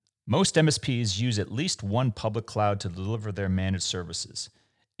Most MSPs use at least one public cloud to deliver their managed services.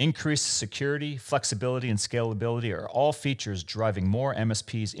 Increased security, flexibility, and scalability are all features driving more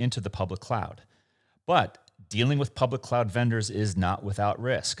MSPs into the public cloud. But dealing with public cloud vendors is not without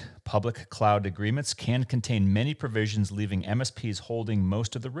risk. Public cloud agreements can contain many provisions, leaving MSPs holding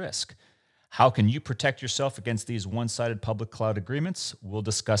most of the risk. How can you protect yourself against these one-sided public cloud agreements? We'll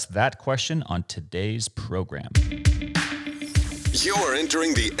discuss that question on today's program. You're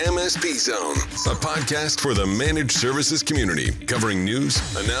entering the MSP Zone, a podcast for the managed services community, covering news,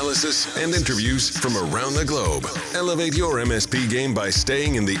 analysis, and interviews from around the globe. Elevate your MSP game by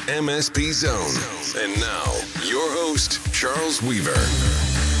staying in the MSP Zone. And now, your host, Charles Weaver.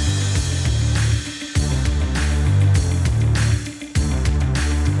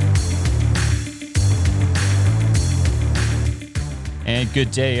 And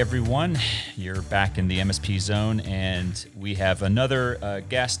good day, everyone. You're back in the MSP Zone, and we have another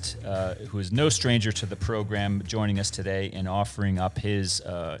guest who is no stranger to the program joining us today and offering up his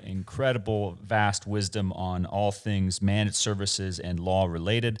incredible, vast wisdom on all things managed services and law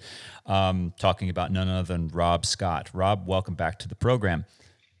related, talking about none other than Rob Scott. Rob, welcome back to the program.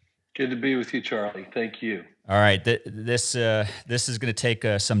 Good to be with you, Charlie. Thank you. All right, this is going to take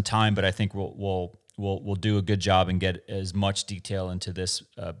some time, but I think we'll do a good job and get as much detail into this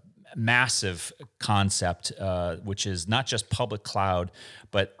massive concept, which is not just public cloud,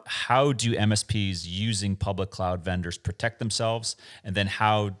 but how do MSPs using public cloud vendors protect themselves, and then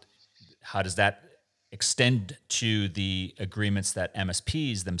how does that extend to the agreements that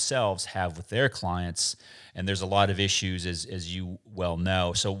MSPs themselves have with their clients? And there's a lot of issues, as you well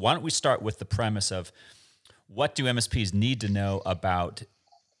know. So why don't we start with the premise of what do MSPs need to know about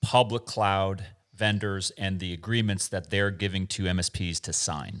public cloud vendors and the agreements that they're giving to MSPs to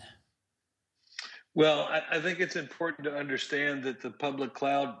sign? Well, I think it's important to understand that the public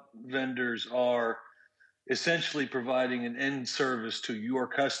cloud vendors are essentially providing an end service to your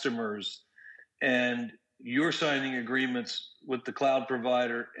customers, and you're signing agreements with the cloud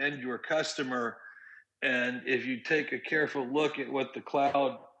provider and your customer. And if you take a careful look at what the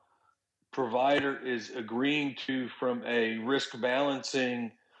cloud provider is agreeing to from a risk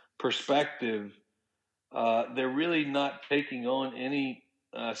balancing perspective, they're really not taking on any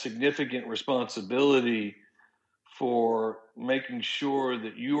significant responsibility for making sure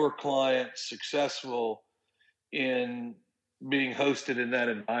that your client's successful in being hosted in that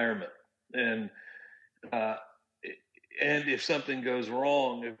environment. Uh, and if something goes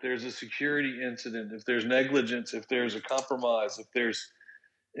wrong, if there's a security incident, if there's negligence, if there's a compromise, if there's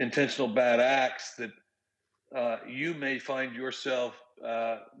intentional bad acts, that you may find yourself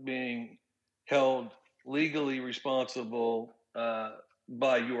being held legally responsible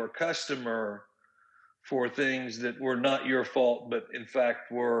by your customer for things that were not your fault, but in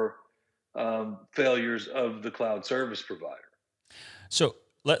fact were failures of the cloud service provider. So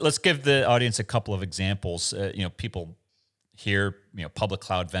let's give the audience a couple of examples. People hear, public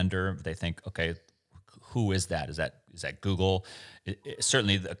cloud vendor, they think, okay, who is that? Is that Google?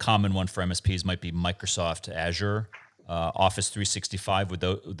 Certainly, a common one for MSPs might be Microsoft Azure, Office 365. Would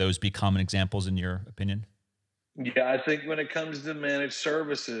those be common examples in your opinion? Yeah, I think when it comes to managed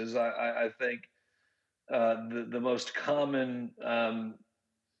services, I think the most common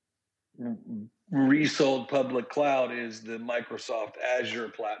resold public cloud is the Microsoft Azure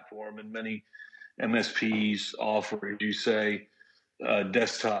platform, and many MSPs offer, as you say,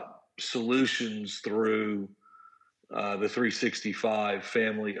 desktop solutions through the 365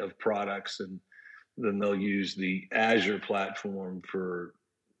 family of products, and then they'll use the Azure platform for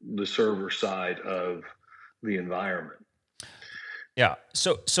the server side of the environment. Yeah.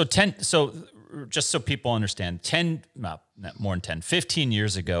 So just so people understand, 15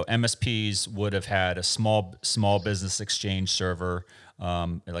 years ago, MSPs would have had a small business exchange server,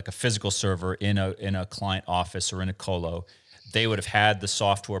 like a physical server in a client office or in a colo. They would have had the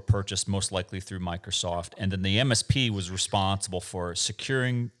software purchased most likely through Microsoft, and then the MSP was responsible for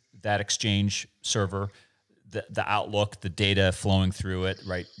securing that exchange server, the Outlook, the data flowing through it,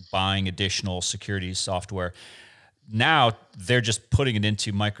 right? Buying additional security software. Now they're just putting it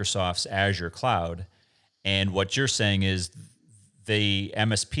into Microsoft's Azure cloud, and what you're saying is the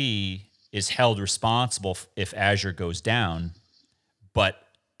MSP is held responsible if Azure goes down, but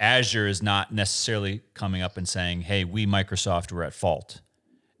Azure is not necessarily coming up and saying, hey, we Microsoft were at fault.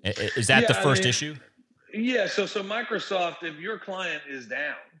 Is that the first issue? Yeah. So Microsoft, if your client is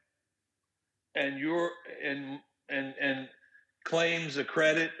down and you're and claims a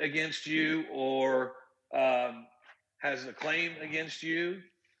credit against you or has a claim against you,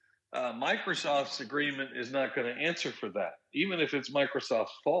 Microsoft's agreement is not going to answer for that, even if it's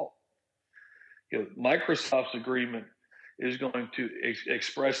Microsoft's fault. Microsoft's agreement is going to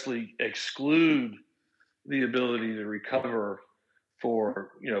expressly exclude the ability to recover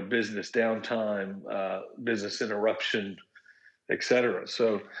for business downtime, business interruption, et cetera.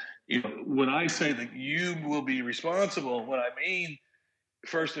 So, when I say that you will be responsible, what I mean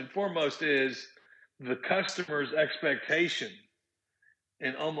first and foremost is the customer's expectation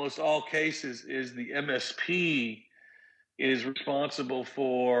in almost all cases is the MSP is responsible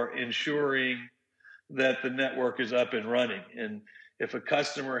for ensuring that the network is up and running. And if a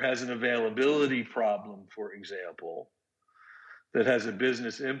customer has an availability problem, for example, that has a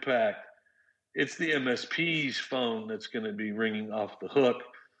business impact, it's the MSP's phone that's going to be ringing off the hook,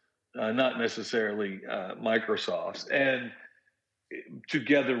 not necessarily Microsoft's. And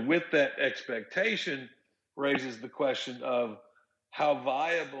together with that expectation raises the question of how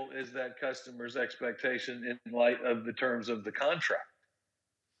viable is that customer's expectation in light of the terms of the contract.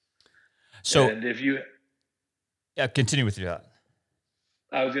 So, and if you continue with that.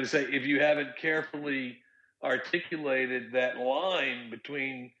 I was going to say, if you haven't carefully articulated that line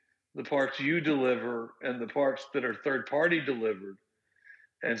between the parts you deliver and the parts that are third party delivered,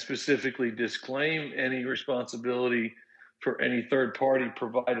 and specifically disclaim any responsibility for any third party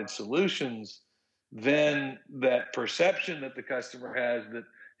provided solutions, then that perception that the customer has that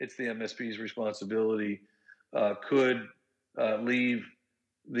it's the MSP's responsibility could leave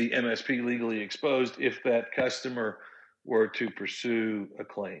the MSP legally exposed if that customer were to pursue a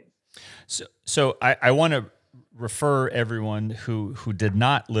claim. So I want to refer everyone who did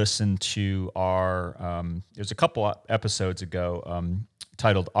not listen to our there's a couple episodes ago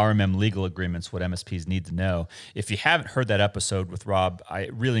titled RMM Legal Agreements, What MSPs Need to Know. If you haven't heard that episode with Rob, I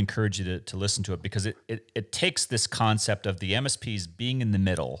really encourage you to listen to it, because it takes this concept of the MSPs being in the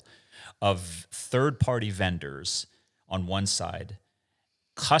middle of third-party vendors on one side,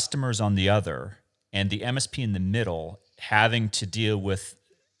 customers on the other, and the MSP in the middle having to deal with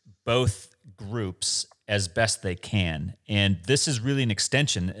both groups as best they can. And this is really an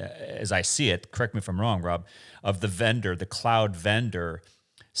extension, as I see it, correct me if I'm wrong, Rob, of the vendor, the cloud vendor,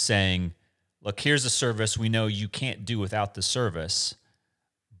 saying, look, here's a service we know you can't do without the service,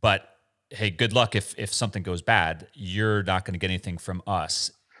 but hey, good luck if something goes bad. You're not going to get anything from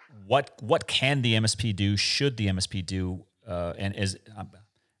us. What can the MSP do? Should the MSP do?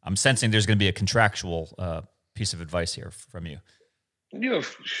 I'm sensing there's going to be a contractual piece of advice here from you.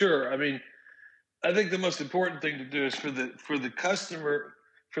 Sure. I mean, I think the most important thing to do is for the customer,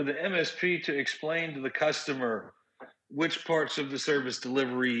 for the MSP to explain to the customer which parts of the service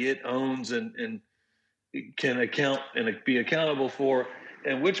delivery it owns and can account and be accountable for,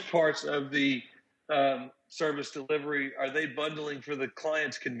 and which parts of the service delivery are they bundling for the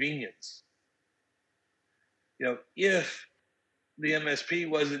client's convenience. If the MSP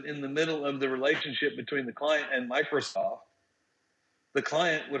wasn't in the middle of the relationship between the client and Microsoft, the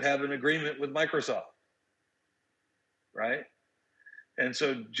client would have an agreement with Microsoft, right? And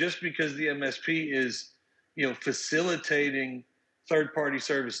so just because the MSP is, facilitating third-party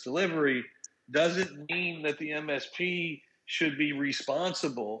service delivery doesn't mean that the MSP should be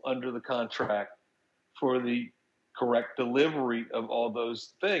responsible under the contract for the correct delivery of all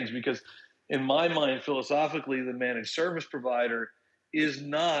those things. Because in my mind, philosophically, the managed service provider is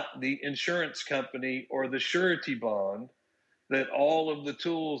not the insurance company or the surety bond that all of the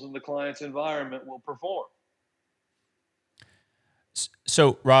tools in the client's environment will perform.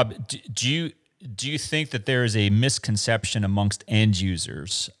 So, Rob, do you think that there is a misconception amongst end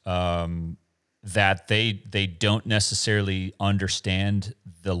users that they don't necessarily understand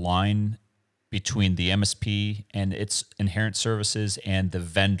the line between the MSP and its inherent services and the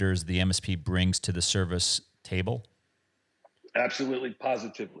vendors the MSP brings to the service table? Absolutely,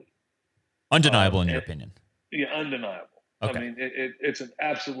 positively. Undeniable, in your opinion? Yeah, undeniable. Okay. I mean, it's an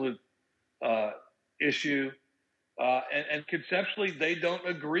absolute issue. And conceptually, they don't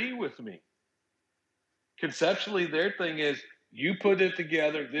agree with me. Conceptually, their thing is, you put it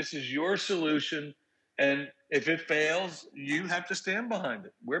together, this is your solution, and if it fails, you have to stand behind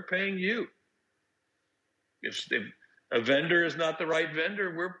it. We're paying you. If a vendor is not the right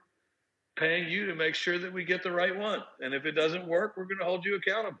vendor, we're paying you to make sure that we get the right one. And if it doesn't work, we're going to hold you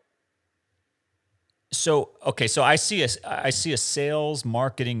accountable. So, okay, so I see a sales,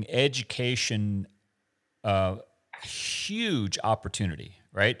 marketing, education, huge opportunity,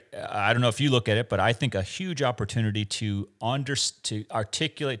 right? I don't know if you look at it, but I think a huge opportunity to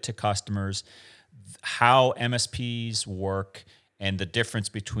articulate to customers how MSPs work and the difference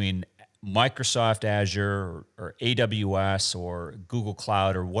between Microsoft Azure or AWS or Google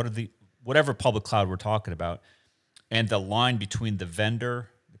Cloud or whatever public cloud we're talking about, and the line between the vendor,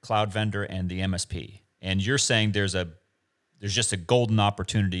 the cloud vendor and the MSP. And you're saying there's just a golden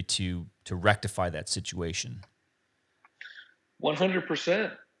opportunity to rectify that situation.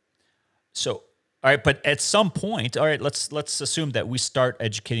 100%. So, all right, but at some point, all right, let's assume that we start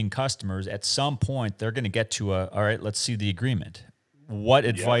educating customers. At some point, they're going to get to all right, let's see the agreement. What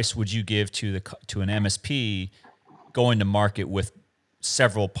advice would you give to an MSP going to market with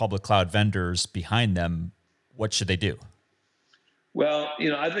several public cloud vendors behind them? What should they do? Well,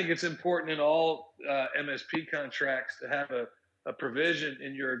 I think it's important in all MSP contracts to have a provision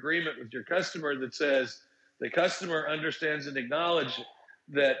in your agreement with your customer that says the customer understands and acknowledges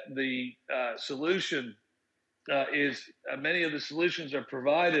that the solution is many of the solutions are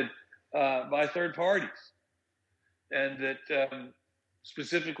provided by third parties, and that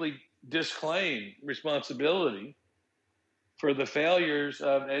specifically disclaim responsibility for the failures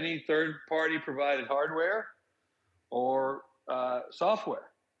of any third party provided hardware or software.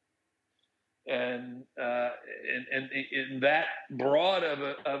 And that broad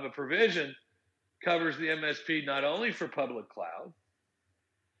of a provision covers the MSP not only for public cloud,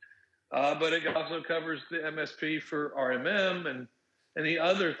 but it also covers the MSP for RMM and any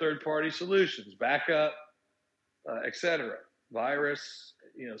other third-party solutions, backup, et cetera, virus,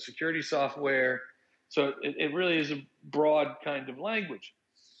 security software. So it really is a broad kind of language.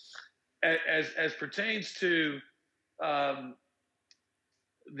 As pertains to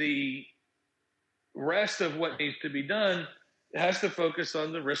the rest of what needs to be done, it has to focus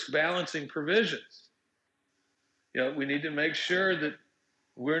on the risk balancing provisions. We need to make sure that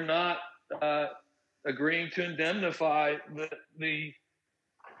we're not agreeing to indemnify the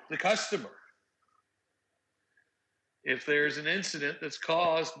customer if there's an incident that's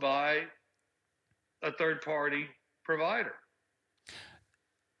caused by a third party provider.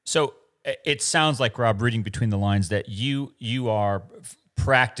 So it sounds like, Rob, reading between the lines, that you are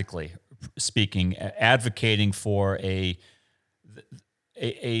practically speaking advocating for a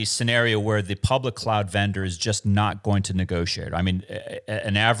scenario where the public cloud vendor is just not going to negotiate. I mean,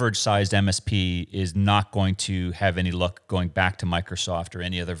 an average sized MSP is not going to have any luck going back to Microsoft or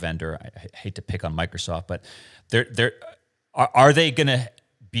any other vendor. I hate to pick on Microsoft, but are they going to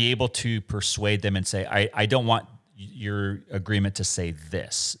be able to persuade them and say, I don't want your agreement to say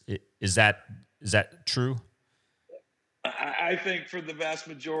this? Is that true? I think for the vast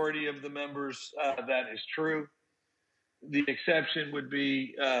majority of the members, that is true. The exception would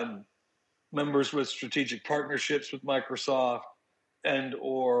be members with strategic partnerships with Microsoft and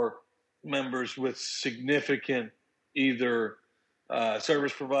or members with significant either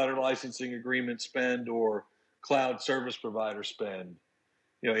service provider licensing agreement spend or cloud service provider spend.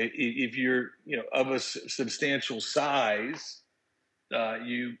 If you're of a substantial size,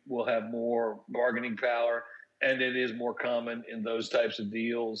 you will have more bargaining power, and it is more common in those types of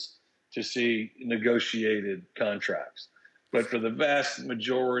deals to see negotiated contracts. But for the vast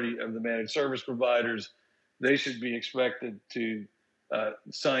majority of the managed service providers, they should be expected to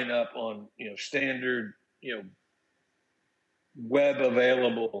sign up on standard web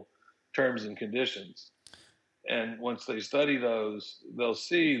available terms and conditions. And once they study those, they'll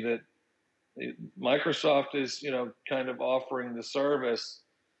see that Microsoft is kind of offering the service,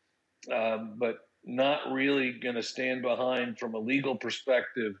 but not really going to stand behind from a legal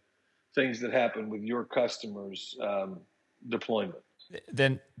perspective things that happen with your customers' deployment.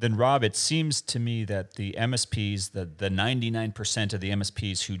 Then Rob, it seems to me that the MSPs, the 99% of the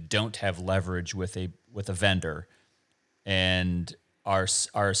MSPs who don't have leverage with a vendor and are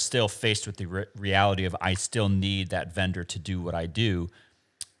still faced with the reality of I still need that vendor to do what I do,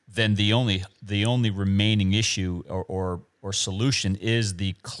 then the only remaining issue or solution is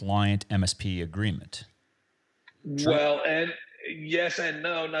the client MSP agreement. True? Well, and yes and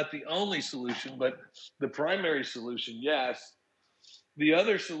no, not the only solution, but the primary solution, yes. The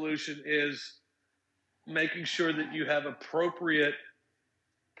other solution is making sure that you have appropriate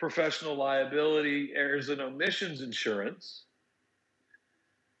professional liability, errors and omissions insurance.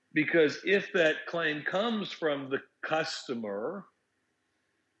 Because if that claim comes from the customer,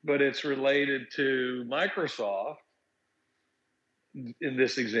 but it's related to Microsoft, in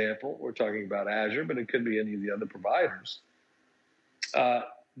this example, we're talking about Azure, but it could be any of the other providers,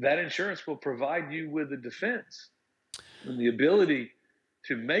 that insurance will provide you with a defense and the ability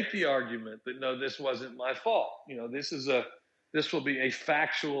to make the argument that, no, this wasn't my fault. This will be a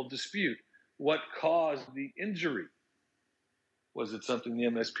factual dispute. What caused the injury? Was it something the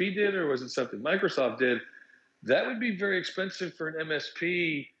MSP did or was it something Microsoft did? That would be very expensive for an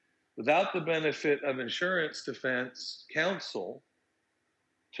MSP without the benefit of insurance defense counsel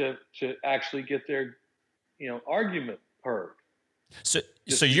to actually get their argument heard. So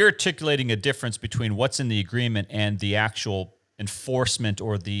So you're articulating a difference between what's in the agreement and the actual enforcement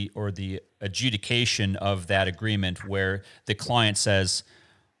or the adjudication of that agreement, where the client says,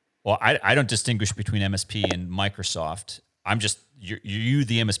 well, I don't distinguish between MSP and Microsoft. I'm just you,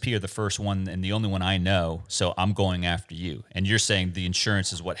 the MSP, are the first one and the only one I know, so I'm going after you. And you're saying the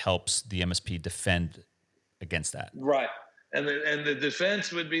insurance is what helps the MSP defend against that. Right. And the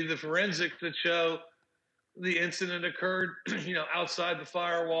defense would be the forensics that show the incident occurred, outside the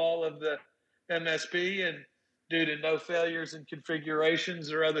firewall of the MSP and due to no failures in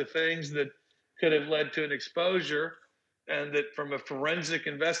configurations or other things that could have led to an exposure. And that from a forensic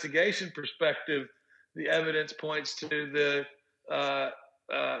investigation perspective, the evidence points to the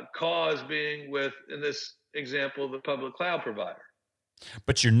cause being with, in this example, the public cloud provider.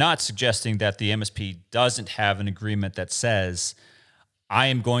 But you're not suggesting that the MSP doesn't have an agreement that says, I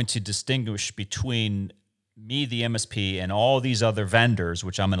am going to distinguish between me, the MSP, and all these other vendors,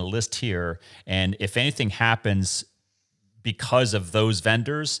 which I'm going to list here. And if anything happens because of those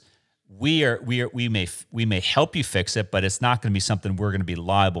vendors, we may help you fix it, but it's not going to be something we're going to be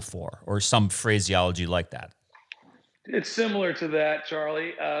liable for, or some phraseology like that. It's similar to that,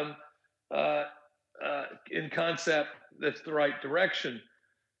 Charlie. Uh, in concept, that's the right direction.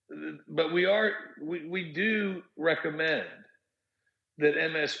 But we do recommend that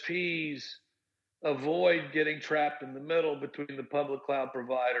MSPs avoid getting trapped in the middle between the public cloud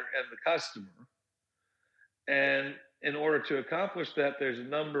provider and the customer. And in order to accomplish that, there's a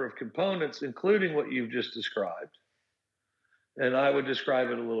number of components, including what you've just described. And I would describe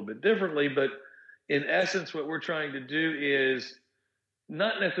it a little bit differently, but in essence, what we're trying to do is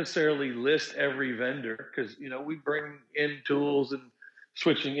not necessarily list every vendor, because we bring in tools and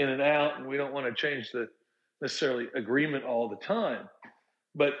switching in and out, and we don't want to change the necessarily agreement all the time.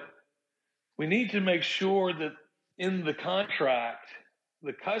 But we need to make sure that in the contract,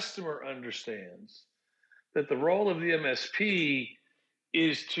 the customer understands that the role of the MSP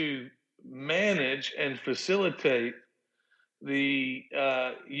is to manage and facilitate the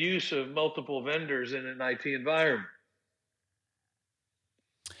use of multiple vendors in an IT environment.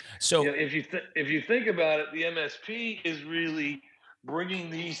 So if you think about it, the MSP is really bringing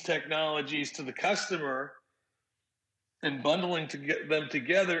these technologies to the customer and bundling to get them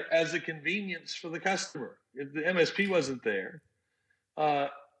together as a convenience for the customer. If the MSP wasn't there,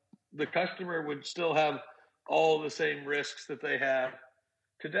 the customer would still have all the same risks that they have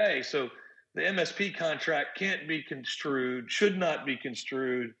today. So the MSP contract can't be construed, should not be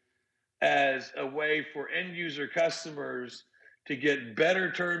construed as a way for end user customers to get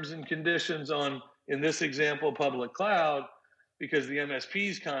better terms and conditions on, in this example, public cloud, because the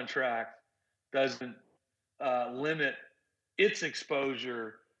MSP's contract doesn't limit its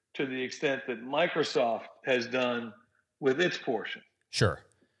exposure to the extent that Microsoft has done with its portion. sure.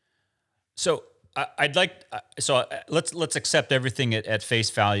 So I'd like let's accept everything at face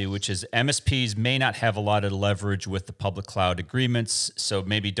value, which is MSPs may not have a lot of leverage with the public cloud agreements. So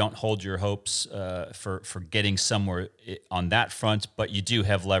maybe don't hold your hopes for getting somewhere on that front. But you do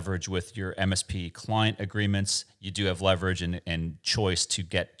have leverage with your MSP client agreements. You do have leverage and choice to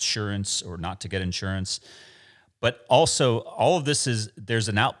get insurance or not to get insurance. But also, all of this there's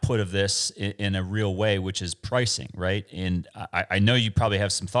an output of this in a real way, which is pricing, right? And I know you probably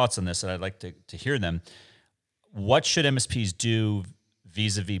have some thoughts on this, and I'd like to hear them. What should MSPs do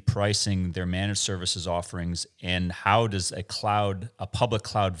vis-a-vis pricing their managed services offerings, and how does a public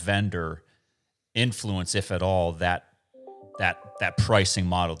cloud vendor influence, if at all, that pricing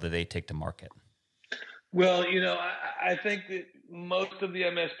model that they take to market? Well, I think that most of the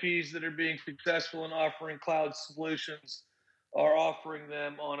MSPs that are being successful in offering cloud solutions are offering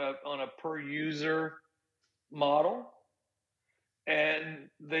them on a per user model, and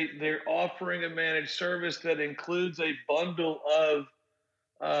they're offering a managed service that includes a bundle of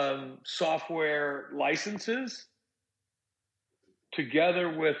software licenses together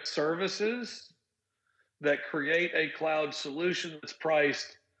with services that create a cloud solution that's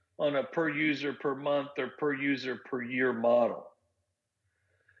priced on a per user per month or per user per year model.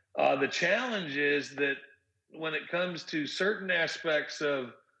 The challenge is that when it comes to certain aspects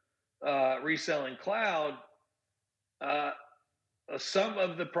of reselling cloud, uh, some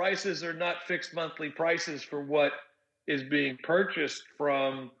of the prices are not fixed monthly prices for what is being purchased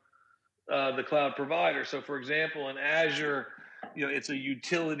from the cloud provider. So, for example, in Azure, it's a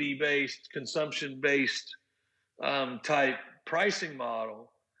utility-based, consumption-based type pricing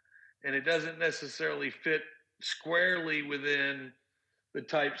model, and it doesn't necessarily fit squarely within the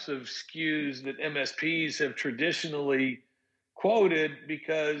types of SKUs that MSPs have traditionally quoted,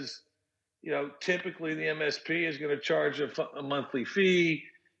 because typically the MSP is going to charge a monthly fee.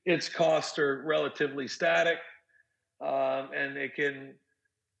 Its costs are relatively static, and it can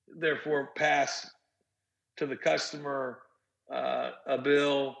therefore pass to the customer a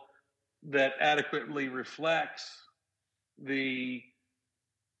bill that adequately reflects the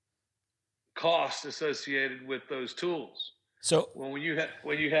cost associated with those tools. So When you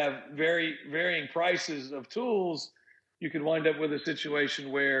have very varying prices of tools, you can wind up with a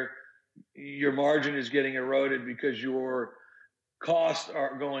situation where your margin is getting eroded because your costs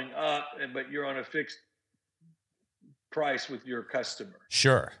are going up, but you're on a fixed price with your customer.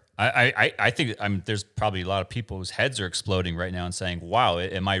 sure. I think there's probably a lot of people whose heads are exploding right now and saying, "Wow,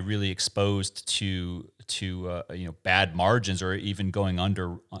 am I really exposed to bad margins or even going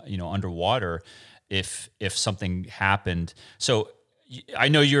underwater if something happened?" So I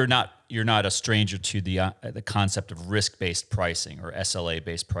know you're not a stranger to the concept of risk-based pricing or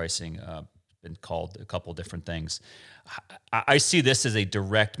SLA-based pricing. Been called a couple different things. I see this as a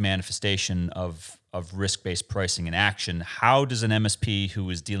direct manifestation of risk-based pricing in action. How does an MSP who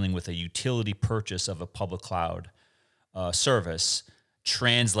is dealing with a utility purchase of a public cloud service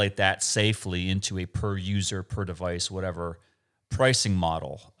translate that safely into a per user, per device, whatever pricing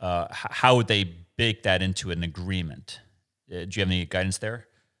model? How would they bake that into an agreement? Do you have any guidance there?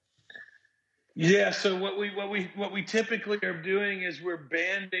 Yeah. So what we typically are doing is we're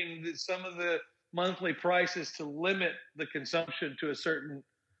banding some of the monthly prices to limit the consumption to a certain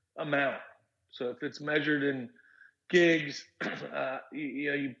amount. So if it's measured in gigs,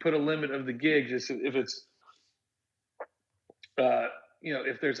 you put a limit of the gigs. If it's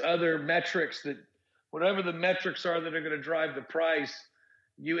if there's other metrics that whatever the metrics are that are going to drive the price,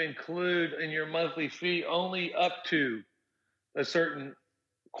 you include in your monthly fee only up to a certain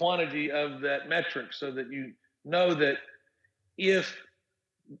quantity of that metric, so that you know that if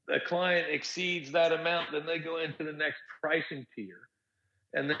a client exceeds that amount, then they go into the next pricing tier.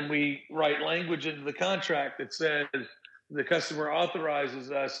 And then we write language into the contract that says the customer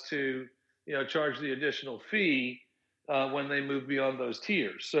authorizes us to, charge the additional fee when they move beyond those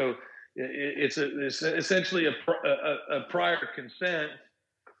tiers. So it's essentially a prior consent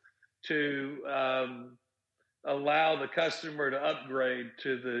to allow the customer to upgrade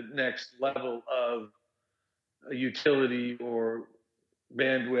to the next level of a utility or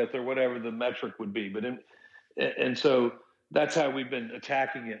bandwidth or whatever the metric would be. And so that's how we've been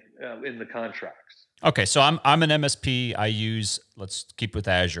attacking it in the contracts. Okay, so I'm an MSP. Let's keep with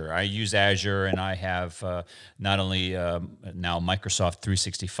Azure. I use Azure, and I have not only now Microsoft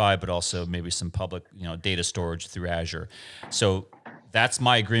 365, but also maybe some public data storage through Azure. So that's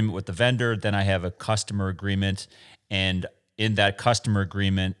my agreement with the vendor. Then I have a customer agreement, and in that customer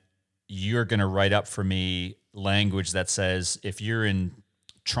agreement, you're going to write up for me language that says if you're in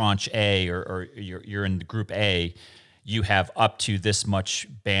tranche A or you're in group A, you have up to this much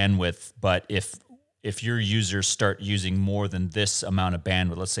bandwidth. But if your users start using more than this amount of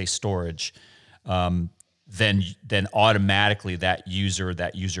bandwidth, let's say storage, then automatically that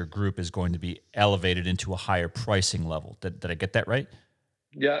user group is going to be elevated into a higher pricing level. Did I get that right?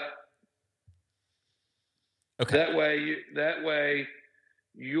 Yeah. Okay. That way,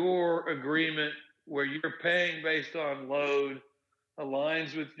 your agreement where you're paying based on load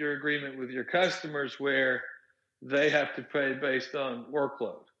aligns with your agreement with your customers, where they have to pay based on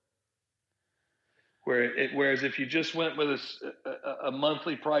workload. Whereas if you just went with a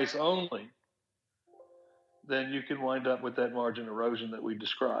monthly price only, then you can wind up with that margin erosion that we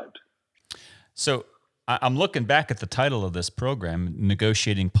described. So I'm looking back at the title of this program,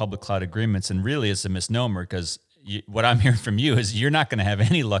 Negotiating Public Cloud Agreements, and really it's a misnomer because what I'm hearing from you is you're not going to have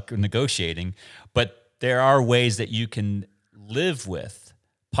any luck negotiating, but there are ways that you can live with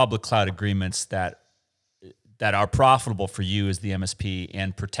public cloud agreements that are profitable for you as the MSP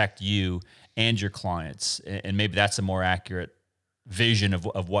and protect you and your clients. And maybe that's a more accurate vision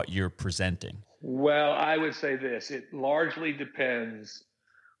of what you're presenting. Well, I would say this: it largely depends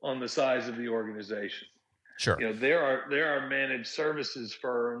on the size of the organization. Sure. There are managed services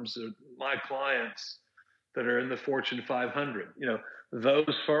firms, my clients, that are in the Fortune 500.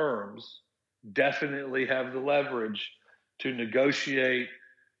 Those firms definitely have the leverage to negotiate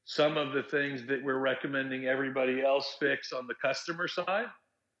some of the things that we're recommending everybody else fix on the customer side.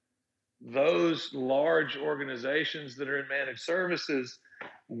 Those large organizations that are in managed services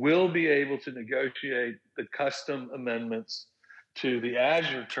will be able to negotiate the custom amendments to the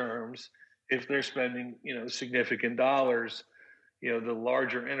Azure terms if they're spending, significant dollars. The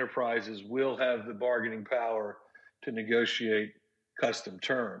larger enterprises will have the bargaining power to negotiate custom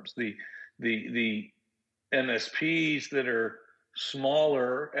terms. The MSPs that are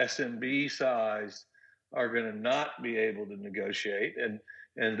smaller SMB size are going to not be able to negotiate, and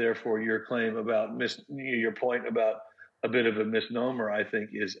therefore your claim about your point about a bit of a misnomer, I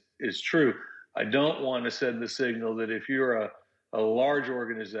think is true. I don't want to send the signal that if you're a large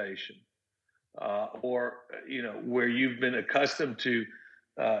organization, or where you've been accustomed to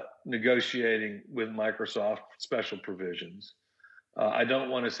negotiating with Microsoft special provisions, I don't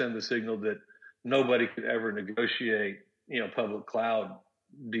want to send the signal that nobody could ever negotiate public cloud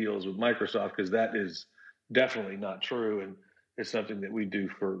deals with Microsoft, because that is definitely not true, and it's something that we do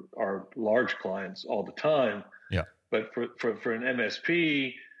for our large clients all the time. Yeah. But for an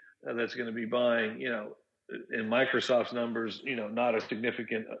MSP that's going to be buying, in Microsoft's numbers, not a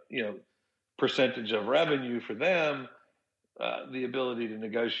significant, percentage of revenue for them, the ability to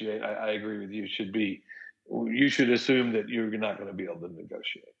negotiate, I agree with you, you should assume that you're not going to be able to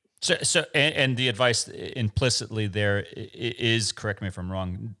negotiate. And the advice implicitly there is, correct me if I'm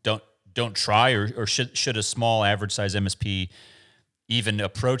wrong, don't try, or should a small average size MSP even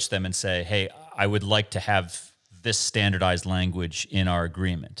approach them and say, hey, I would like to have this standardized language in our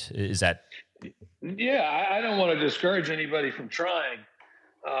agreement? Is that? Yeah, I don't want to discourage anybody from trying.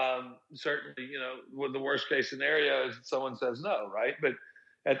 Certainly, with the worst case scenario is someone says no, right? But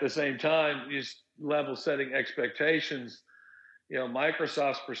at the same time, just level setting expectations.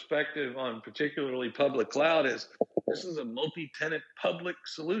 Microsoft's perspective on particularly public cloud is this is a multi-tenant public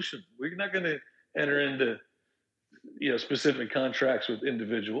solution. We're not going to enter into specific contracts with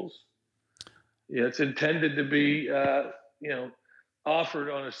individuals. It's intended to be offered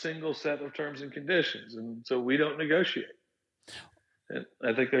on a single set of terms and conditions, and so we don't negotiate. And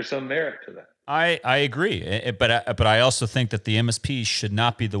I think there's some merit to that. I agree, but I also think that the MSPs should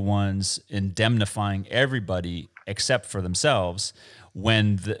not be the ones indemnifying everybody except for themselves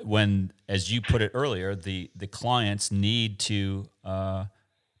when, as you put it earlier, the clients need to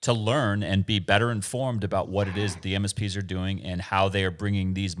learn and be better informed about what it is the MSPs are doing and how they are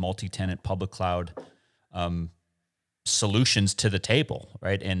bringing these multi-tenant public cloud solutions to the table,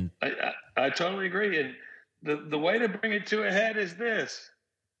 right? And I totally agree. And the way to bring it to a head is this.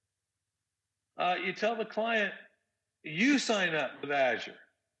 You tell the client, you sign up with Azure.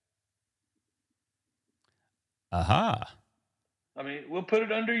 I mean, we'll put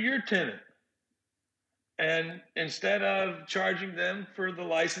it under your tenant. And instead of charging them for the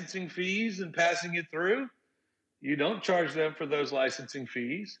licensing fees and passing it through, you don't charge them for those licensing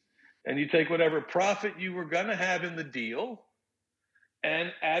fees. And you take whatever profit you were going to have in the deal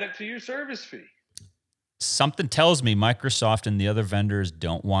and add it to your service fee. Something tells me Microsoft and the other vendors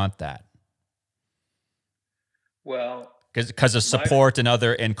don't want that. Well, because of support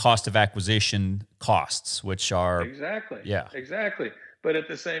and cost of acquisition costs, which are exactly. But at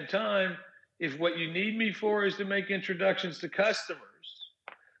the same time, if what you need me for is to make introductions to customers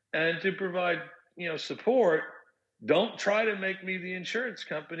and to provide support, don't try to make me the insurance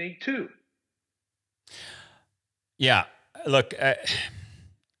company too. Yeah, look.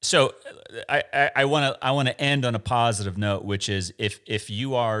 So I want to end on a positive note, which is if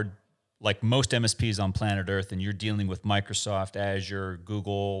you are like most MSPs on planet Earth and you're dealing with Microsoft, Azure,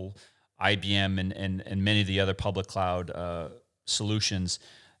 Google, IBM, and many of the other public cloud solutions,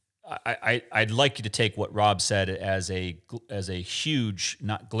 I'd like you to take what Rob said as a huge,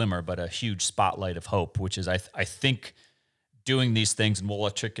 not glimmer, but a huge spotlight of hope, which is I think doing these things, and we'll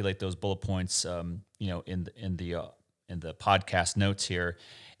articulate those bullet points, in the podcast notes here.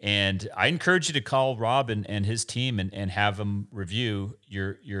 And I encourage you to call Rob and his team and have them review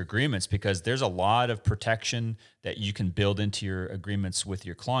your agreements, because there's a lot of protection that you can build into your agreements with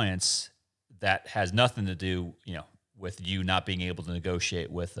your clients that has nothing to do, with you not being able to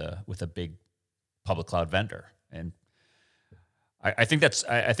negotiate with a big public cloud vendor. And I think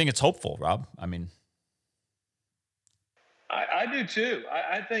it's hopeful, Rob. I mean, I do too.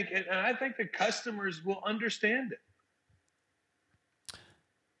 I think the customers will understand it.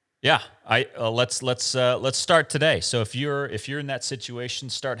 Yeah, let's start today. So if you're in that situation,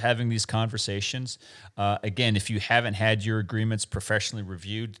 start having these conversations. Again, if you haven't had your agreements professionally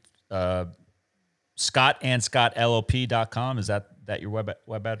reviewed, scottlp.com, is that your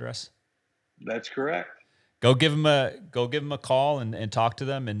web address? That's correct. Go give them a call and talk to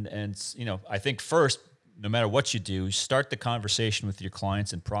them, and I think first, no matter what you do, start the conversation with your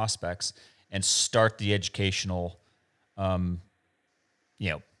clients and prospects, and start the educational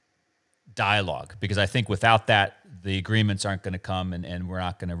dialogue, because I think without that, the agreements aren't going to come, and we're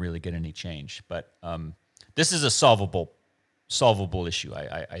not going to really get any change. But this is a solvable issue.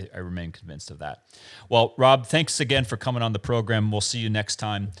 I remain convinced of that. Well, Rob, thanks again for coming on the program. We'll see you next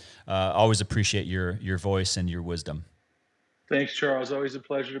time. Always appreciate your voice and your wisdom. Thanks, Charles. Always a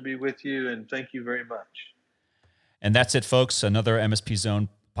pleasure to be with you, and thank you very much. And that's it, folks. Another MSP Zone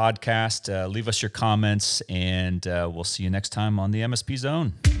podcast. Leave us your comments, and we'll see you next time on the MSP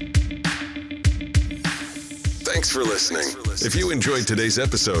Zone. Thanks for listening. If you enjoyed today's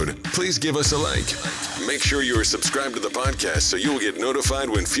episode, please give us a like. Make sure you are subscribed to the podcast so you will get notified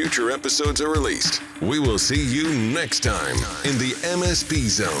when future episodes are released. We will see you next time in the MSP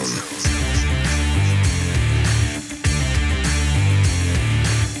Zone.